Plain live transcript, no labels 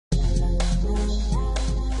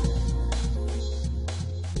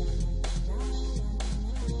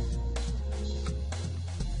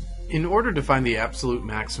In order to find the absolute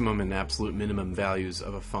maximum and absolute minimum values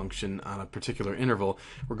of a function on a particular interval,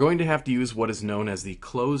 we're going to have to use what is known as the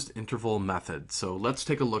closed interval method. So let's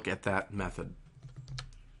take a look at that method.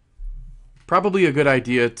 Probably a good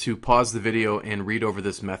idea to pause the video and read over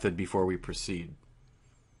this method before we proceed.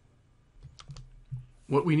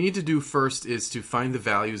 What we need to do first is to find the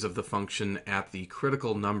values of the function at the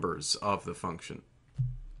critical numbers of the function.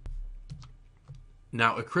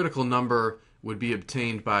 Now, a critical number would be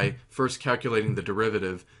obtained by first calculating the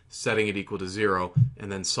derivative, setting it equal to 0,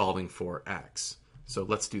 and then solving for x. So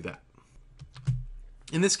let's do that.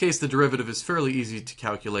 In this case, the derivative is fairly easy to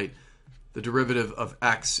calculate. The derivative of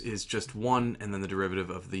x is just 1, and then the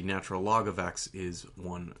derivative of the natural log of x is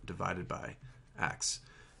 1 divided by x.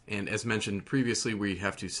 And as mentioned previously, we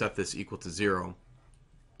have to set this equal to 0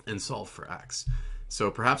 and solve for x.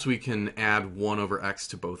 So perhaps we can add 1 over x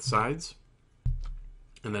to both sides,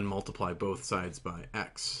 and then multiply both sides by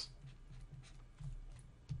x.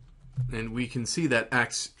 And we can see that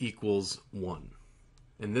x equals 1.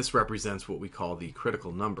 And this represents what we call the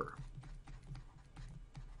critical number.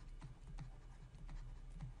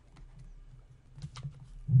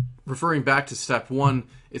 Referring back to step 1,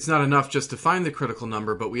 it's not enough just to find the critical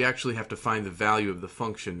number, but we actually have to find the value of the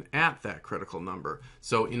function at that critical number.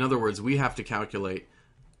 So in other words, we have to calculate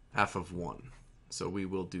f of 1. So we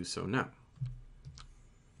will do so now.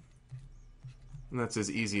 And that's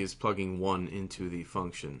as easy as plugging 1 into the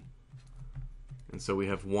function. And so we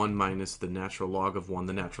have 1 minus the natural log of 1.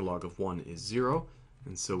 The natural log of 1 is 0,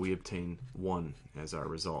 and so we obtain 1 as our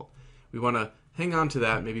result. We want to hang on to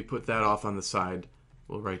that, maybe put that off on the side.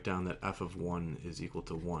 We'll write down that f of 1 is equal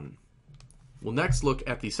to 1. We'll next look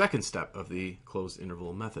at the second step of the closed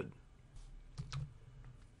interval method.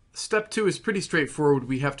 Step 2 is pretty straightforward.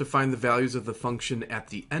 We have to find the values of the function at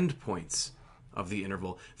the endpoints of the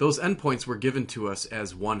interval. Those endpoints were given to us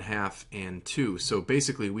as 1/2 and 2. So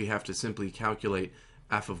basically we have to simply calculate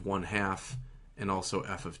f of 1/2 and also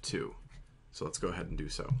f of 2. So let's go ahead and do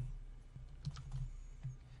so.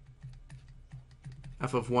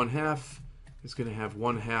 F of 1/2 is going to have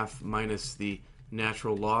 1/2 minus the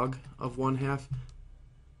natural log of 1/2.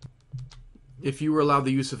 If you were allowed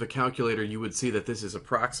the use of a calculator, you would see that this is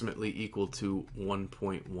approximately equal to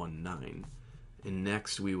 1.19. And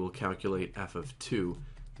next we will calculate f of 2,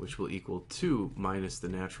 which will equal 2 minus the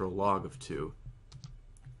natural log of 2,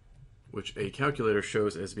 which a calculator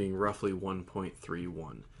shows as being roughly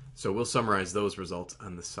 1.31. So we'll summarize those results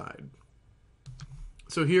on the side.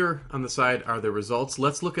 So here on the side are the results.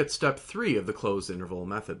 Let's look at step 3 of the closed interval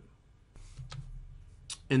method.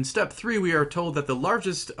 In step 3, we are told that the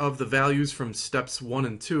largest of the values from steps 1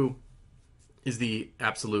 and 2 is the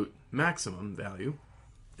absolute maximum value,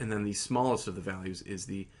 and then the smallest of the values is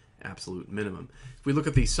the absolute minimum. If we look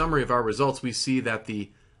at the summary of our results, we see that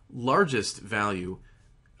the largest value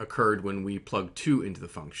occurred when we plugged 2 into the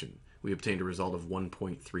function. We obtained a result of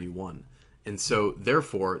 1.31. And so,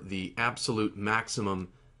 therefore, the absolute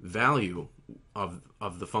maximum value of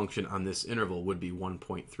the function on this interval would be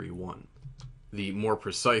 1.31. The more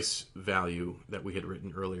precise value that we had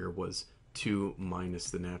written earlier was 2 minus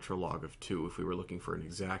the natural log of 2. If we were looking for an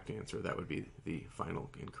exact answer, that would be the final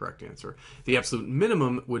and correct answer. The absolute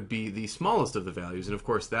minimum would be the smallest of the values, and of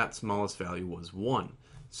course that smallest value was 1.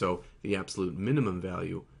 So the absolute minimum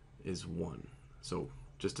value is 1. So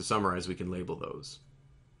just to summarize, we can label those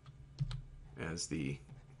as the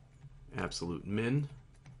absolute min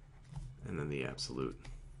and then the absolute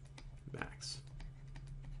max.